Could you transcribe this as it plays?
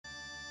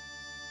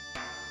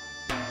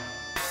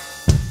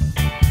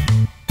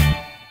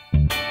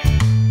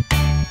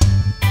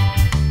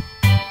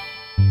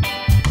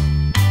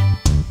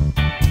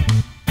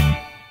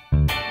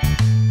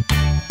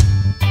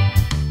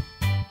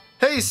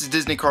this is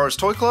Disney Cars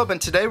Toy Club, and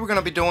today we're going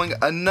to be doing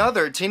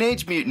another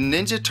Teenage Mutant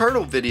Ninja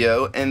Turtle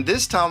video, and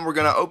this time we're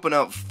going to open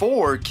up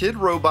 4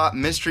 Kidrobot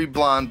mystery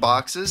blind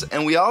boxes,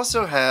 and we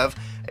also have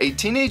a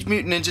Teenage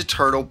Mutant Ninja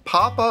Turtle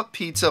pop-up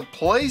pizza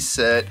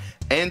playset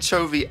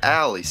Anchovy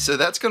Alley. So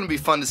that's going to be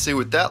fun to see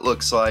what that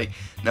looks like.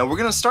 Now we're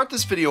going to start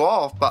this video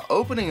off by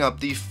opening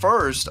up the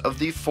first of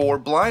the 4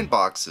 blind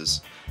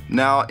boxes.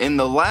 Now in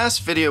the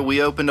last video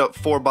we opened up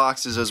 4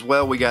 boxes as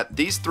well. We got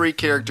these 3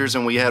 characters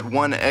and we had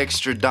 1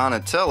 extra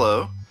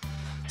Donatello.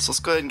 So let's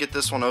go ahead and get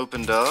this one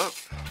opened up.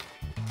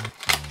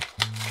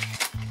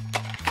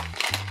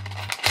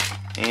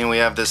 And we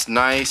have this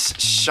nice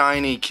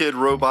shiny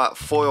Kidrobot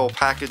foil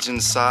package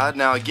inside.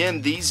 Now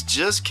again, these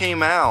just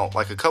came out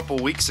like a couple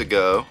weeks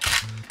ago.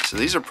 So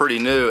these are pretty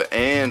new,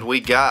 and we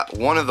got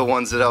one of the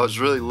ones that I was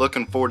really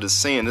looking forward to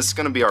seeing. This is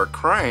going to be our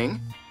Krang.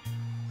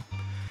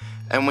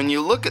 And when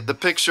you look at the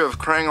picture of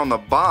Krang on the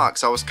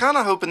box, I was kind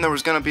of hoping there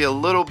was going to be a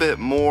little bit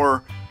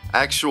more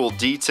actual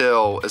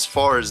detail as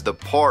far as the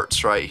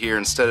parts right here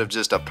instead of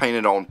just a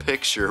painted on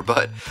picture.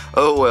 But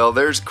oh well,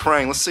 there's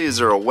Krang. Let's see, is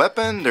there a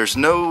weapon? There's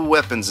no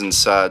weapons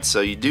inside, so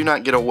you do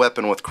not get a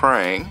weapon with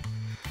Krang.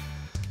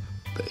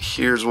 But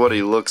here's what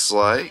he looks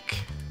like.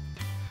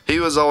 He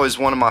was always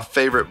one of my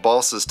favorite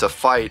bosses to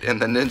fight in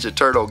the Ninja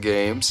Turtle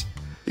games.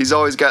 He's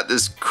always got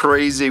this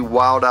crazy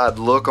wild-eyed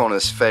look on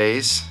his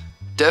face.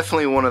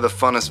 Definitely one of the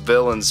funnest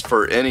villains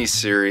for any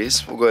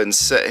series. We'll go ahead and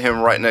set him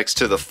right next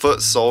to the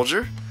Foot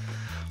Soldier.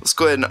 Let's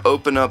go ahead and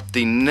open up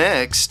the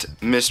next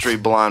mystery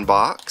blind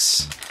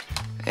box.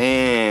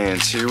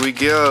 And here we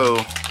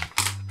go.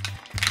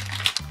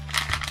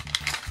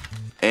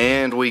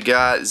 And we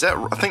got,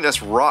 I think that's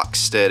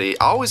Rocksteady.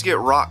 I always get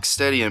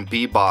Rocksteady and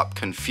Bebop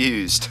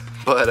confused.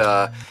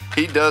 But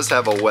he does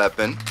have a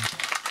weapon.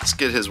 Let's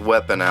get his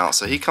weapon out.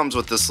 So he comes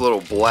with this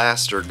little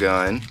blaster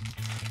gun.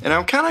 And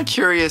I'm kind of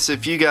curious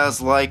if you guys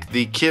like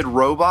the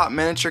Kidrobot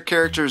miniature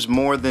characters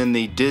more than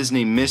the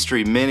Disney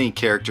Mystery Mini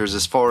characters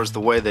as far as the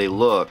way they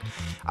look.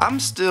 I'm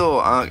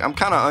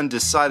kind of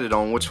undecided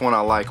on which one I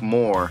like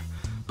more.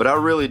 But I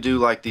really do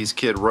like these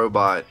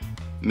Kidrobot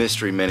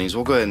Mystery Minis.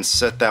 We'll go ahead and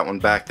set that one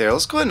back there.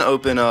 Let's go ahead and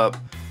open up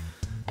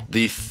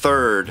the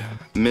 3rd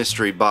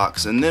mystery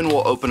box, and then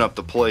we'll open up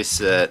the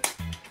playset,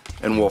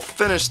 and we'll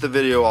finish the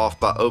video off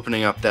by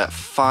opening up that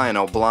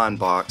final blind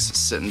box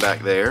sitting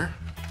back there.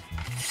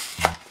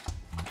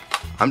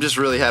 I'm just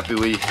really happy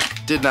we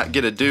did not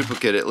get a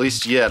duplicate, at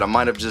least yet. I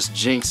might have just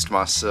jinxed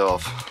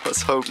myself.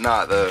 Let's hope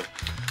not though.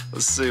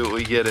 Let's see what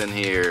we get in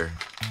here.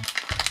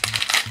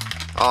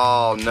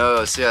 Oh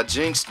no, see, I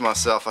jinxed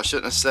myself. I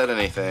shouldn't have said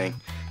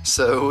anything.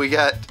 So we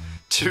got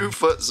 2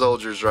 foot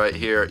soldiers right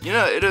here. You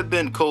know, it'd have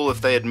been cool if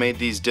they had made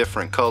these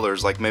different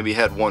colors, like maybe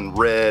had one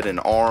red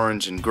and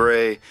orange and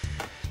gray.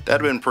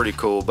 That'd have been pretty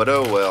cool, but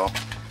oh well.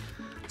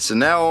 So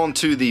now on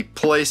to the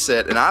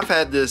playset, and I've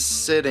had this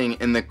sitting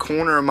in the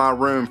corner of my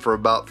room for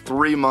about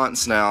 3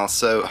 months now,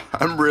 so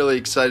I'm really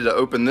excited to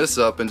open this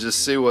up and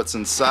just see what's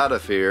inside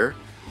of here.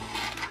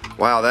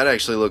 Wow, that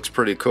actually looks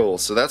pretty cool.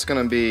 So that's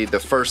going to be the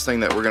first thing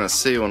that we're going to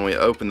see when we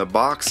open the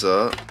box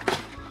up.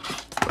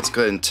 Let's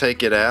go ahead and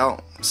take it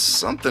out.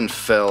 Something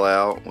fell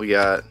out. We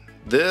got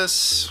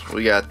this,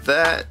 we got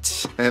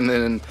that, and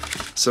then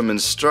some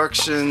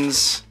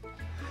instructions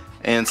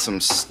and some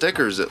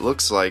stickers, it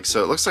looks like.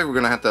 So it looks like we're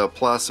gonna have to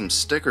apply some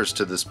stickers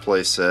to this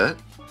playset.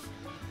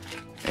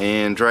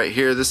 And right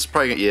here, this is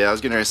probably, yeah, I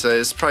was gonna say,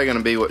 this is probably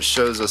gonna be what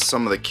shows us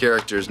some of the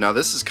characters. Now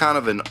this is kind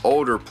of an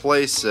older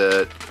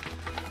playset,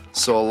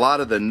 so a lot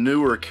of the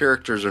newer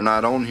characters are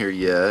not on here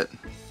yet.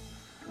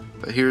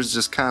 But here's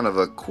just kind of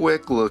a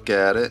quick look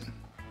at it.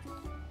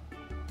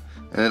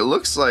 And it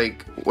looks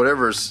like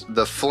whatever's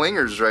the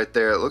flingers right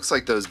there, it looks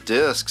like those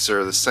discs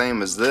are the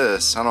same as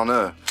this. I don't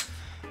know.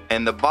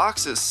 And the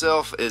box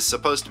itself is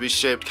supposed to be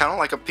shaped kind of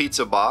like a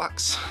pizza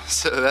box.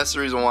 So that's the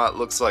reason why it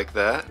looks like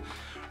that.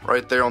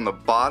 Right there on the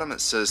bottom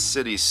it says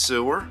City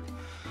Sewer.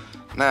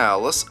 Now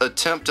let's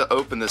attempt to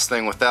open this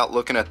thing without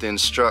looking at the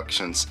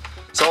instructions.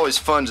 It's always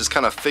fun just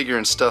kind of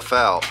figuring stuff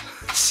out.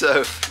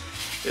 So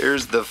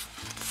here's the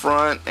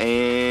front,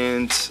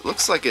 and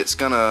looks like it's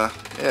gonna,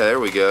 yeah, there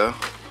we go.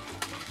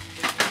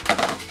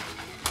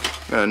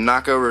 Gonna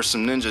knock over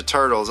some Ninja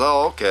Turtles.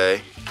 Oh,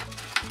 okay.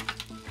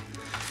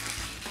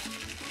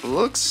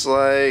 Looks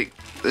like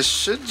this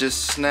should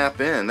just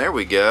snap in. There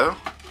we go.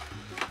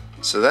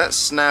 So that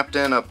snapped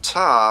in up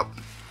top.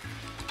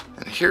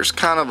 And here's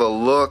kind of a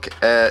look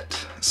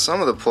at some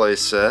of the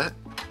playset.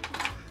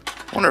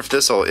 I wonder if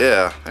this'll,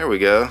 yeah, there we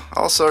go.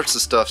 All sorts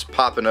of stuff's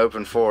popping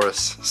open for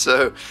us.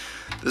 So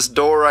this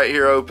door right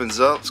here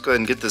opens up. Let's go ahead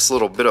and get this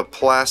little bit of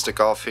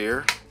plastic off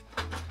here.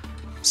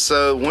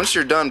 So once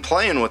you're done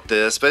playing with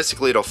this,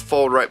 basically it'll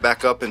fold right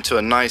back up into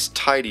a nice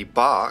tidy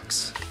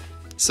box.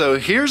 So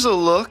here's a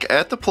look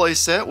at the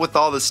playset with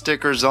all the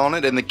stickers on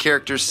it and the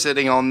characters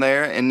sitting on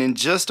there, and in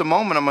just a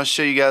moment I'm going to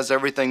show you guys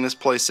everything this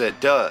playset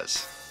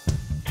does.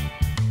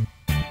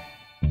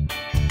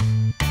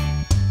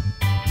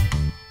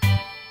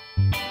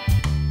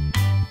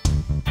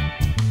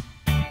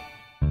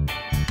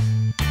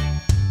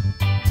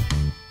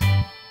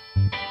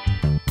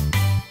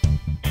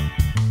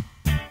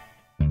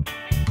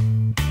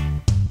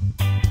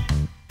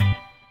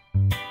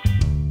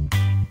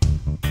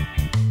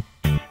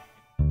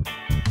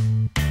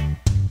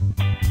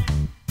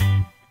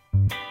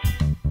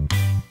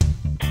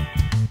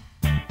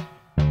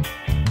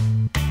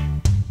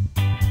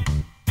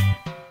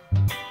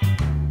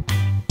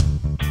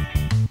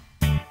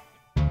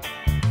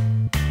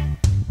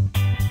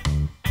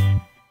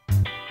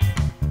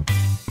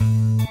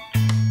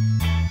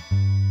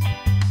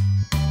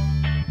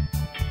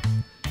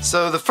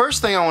 So the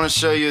first thing I want to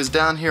show you is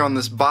down here on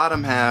this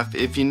bottom half.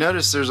 If you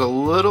notice, there's a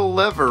little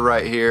lever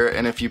right here,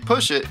 and if you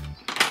push it,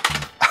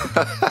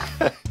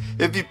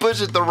 if you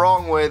push it the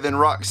wrong way, then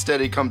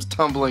Rocksteady comes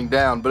tumbling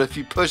down. But if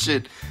you push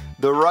it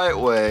the right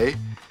way.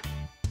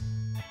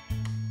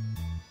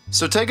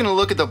 So taking a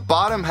look at the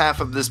bottom half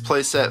of this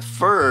playset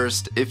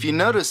first, if you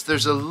notice,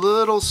 there's a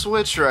little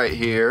switch right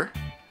here,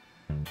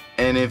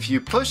 and if you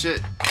push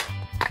it,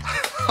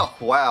 oh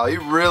wow, he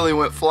really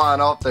went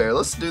flying off there.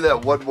 Let's do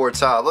that one more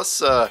time. Let's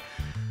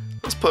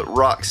put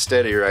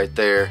Rocksteady right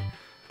there,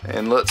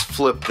 and let's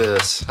flip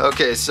this.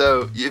 Okay,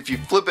 so if you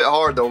flip it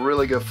hard, they'll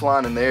really go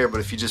flying in the air,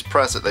 but if you just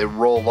press it, they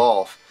roll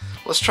off.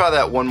 Let's try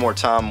that one more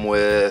time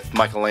with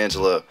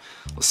Michelangelo.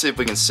 Let's see if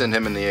we can send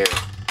him in the air.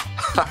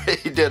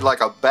 He did like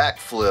a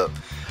backflip.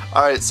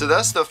 Alright, so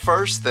that's the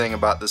first thing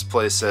about this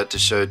playset to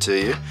show to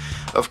you.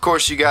 Of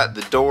course, you got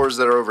the doors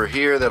that are over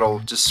here that'll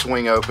just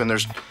swing open.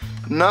 There's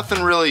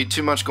nothing really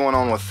too much going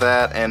on with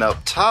that. And up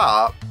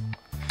top,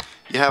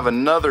 you have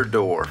another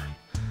door.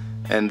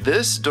 And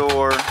this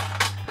door,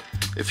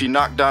 if you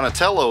knock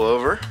Donatello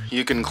over,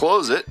 you can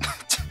close it.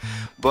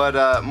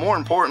 But more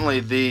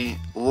importantly, the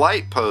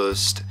light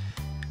post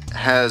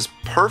has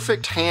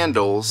perfect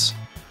handles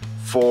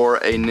for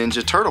a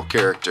Ninja Turtle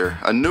character,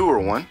 a newer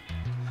one.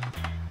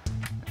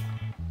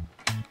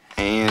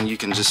 And you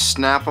can just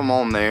snap them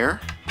on there.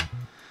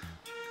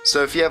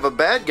 So if you have a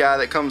bad guy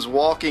that comes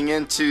walking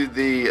into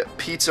the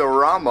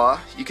Pizzarama,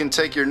 you can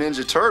take your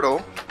Ninja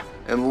Turtle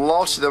and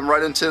launch them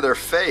right into their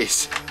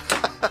face.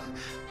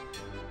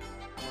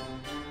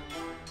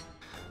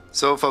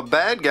 So if a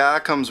bad guy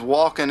comes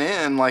walking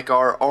in, like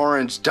our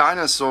orange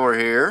dinosaur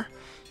here,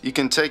 you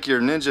can take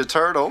your Ninja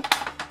Turtle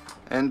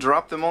and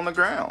drop them on the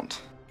ground.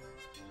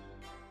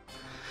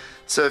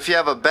 So if you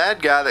have a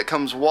bad guy that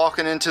comes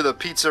walking into the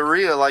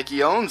pizzeria like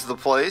he owns the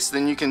place,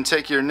 then you can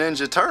take your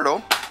Ninja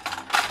Turtle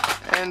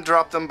and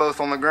drop them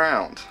both on the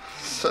ground.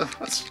 So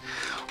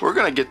we're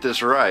gonna get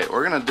this right.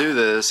 We're gonna do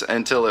this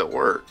until it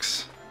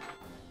works.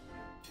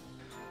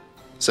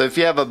 So if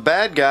you have a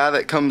bad guy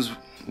that comes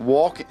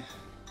walking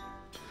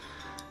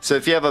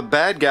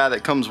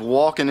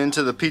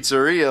into the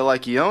pizzeria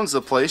like he owns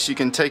the place, you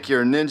can take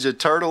your Ninja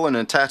Turtle and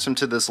attach him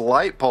to this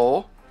light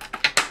pole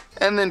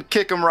and then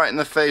kick him right in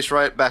the face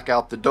right back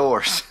out the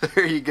door. So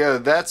there you go.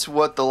 That's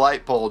what the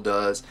light pole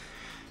does.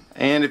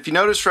 And if you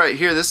notice right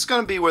here, this is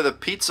going to be where the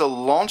pizza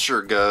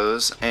launcher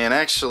goes, and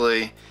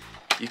actually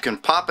you can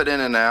pop it in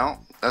and out.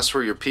 That's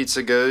where your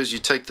pizza goes. You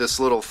take this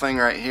little thing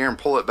right here and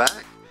pull it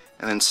back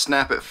and then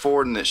snap it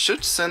forward, and it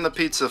should send the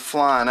pizza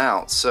flying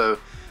out. So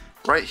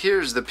right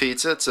here's the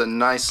pizza. It's a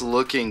nice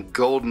looking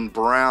golden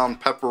brown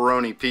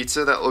pepperoni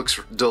pizza that looks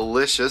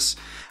delicious.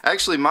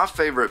 Actually, my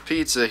favorite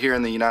pizza here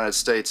in the United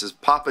States is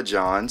Papa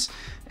John's,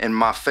 and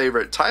my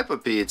favorite type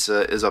of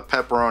pizza is a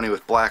pepperoni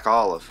with black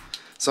olive.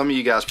 Some of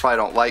you guys probably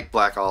don't like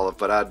black olive,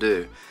 but I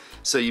do.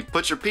 So you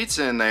put your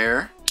pizza in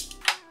there,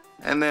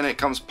 and then it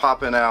comes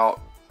popping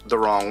out the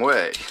wrong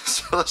way.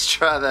 So let's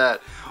try that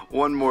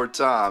one more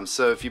time.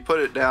 So if you put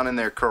it down in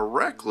there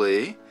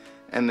correctly,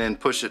 and then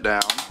push it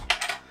down,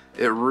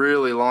 it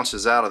really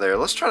launches out of there.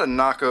 Let's try to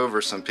knock over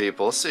some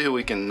people. Let's see who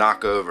we can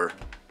knock over.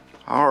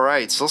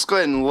 Alright, so let's go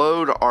ahead and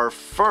load our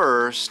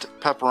first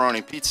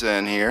pepperoni pizza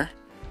in here.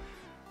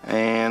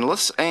 And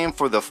let's aim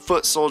for the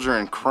foot soldier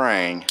and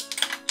Krang.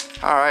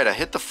 Alright, I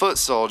hit the foot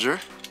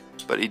soldier,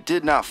 but he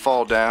did not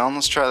fall down.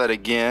 Let's try that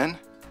again.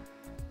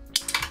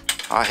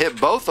 I hit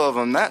both of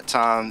them that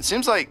time. It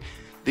seems like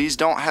these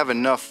don't have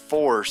enough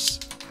force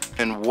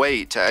and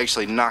weight to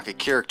actually knock a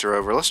character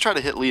over. Let's try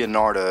to hit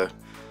Leonardo.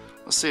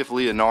 Let's see if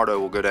Leonardo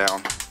will go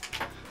down.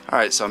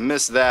 Alright, so I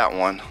missed that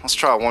one. Let's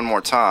try it one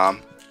more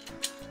time.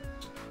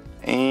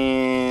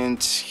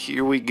 And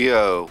here we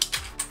go.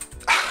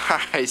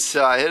 Alright,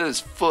 so I hit his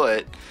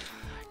foot.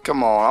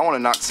 Come on, I want to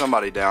knock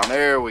somebody down.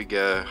 There we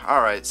go.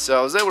 Alright, so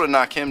I was able to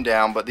knock him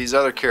down, but these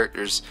other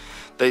characters,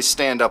 they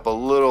stand up a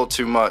little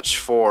too much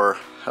for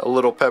a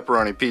little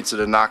pepperoni pizza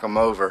to knock them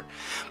over.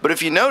 But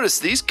if you notice,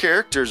 these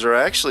characters are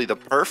actually the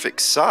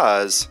perfect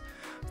size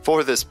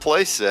for this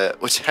playset,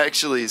 which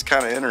actually is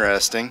kind of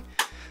interesting.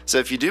 So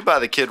if you do buy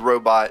the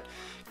Kidrobot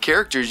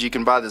characters, you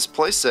can buy this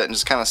playset and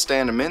just kind of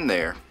stand them in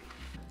there.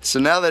 So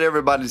now that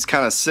everybody's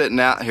kind of sitting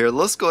out here,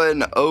 let's go ahead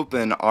and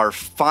open our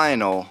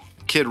final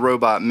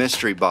Kidrobot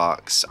mystery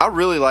box. I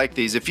really like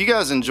these. If you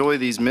guys enjoy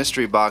these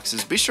mystery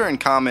boxes, be sure and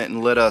comment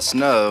and let us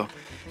know.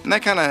 And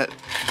that kind of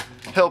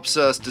helps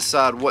us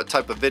decide what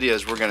type of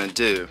videos we're going to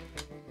do.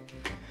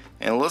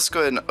 And let's go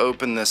ahead and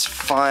open this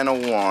final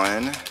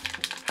one.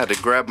 Had to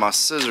grab my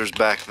scissors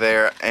back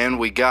there, and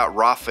we got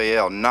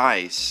Raphael.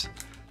 Nice.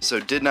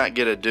 So did not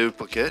get a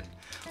duplicate.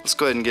 Let's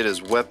go ahead and get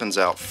his weapons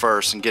out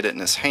first and get it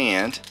in his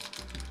hand.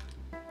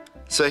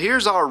 So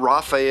here's our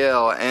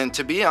Raphael, and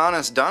to be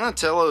honest,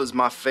 Donatello is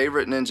my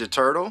favorite Ninja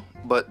Turtle,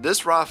 but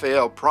this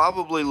Raphael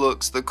probably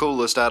looks the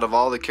coolest out of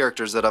all the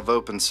characters that I've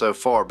opened so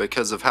far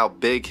because of how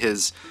big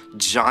his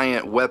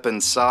giant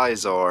weapon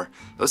size are.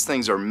 Those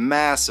things are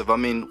massive. I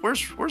mean,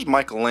 where's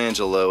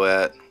Michelangelo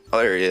at? Oh,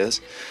 there he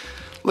is.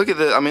 Look at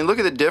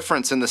the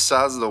difference in the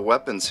size of the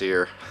weapons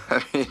here.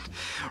 I mean,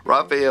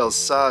 Raphael's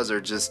size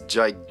are just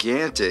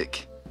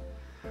gigantic.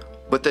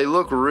 But they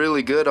look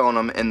really good on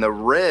him, and the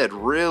red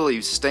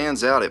really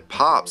stands out. It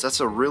pops. That's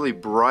a really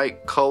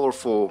bright,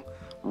 colorful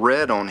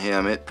red on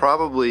him. It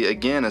probably,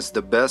 again, is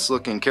the best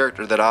looking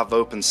character that I've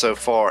opened so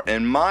far,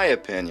 in my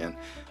opinion.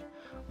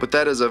 But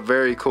that is a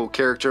very cool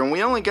character, and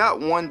we only got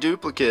one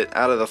duplicate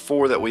out of the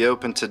 4 that we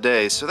opened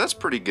today, so that's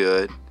pretty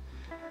good.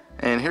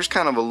 And here's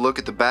kind of a look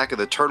at the back of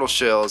the turtle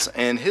shells,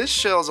 and his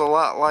shell's a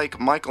lot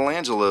like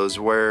Michelangelo's,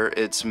 where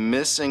it's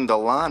missing the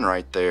line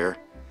right there.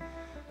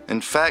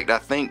 In fact, I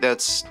think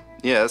that's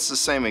the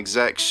same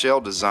exact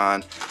shell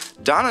design.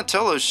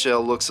 Donatello's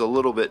shell looks a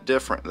little bit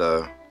different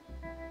though.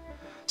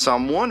 So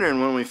I'm wondering,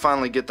 when we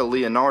finally get the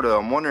Leonardo,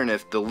 I'm wondering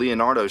if the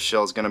Leonardo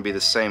shell is going to be the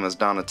same as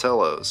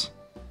Donatello's.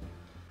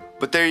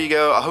 But there you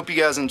go. I hope you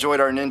guys enjoyed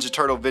our Ninja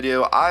Turtle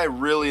video. I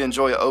really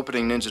enjoy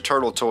opening Ninja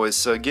Turtle toys.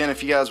 So again,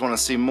 if you guys want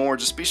to see more,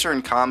 just be sure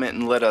and comment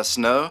and let us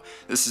know.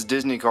 This is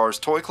Disney Cars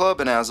Toy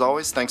Club, and as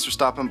always, thanks for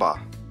stopping by.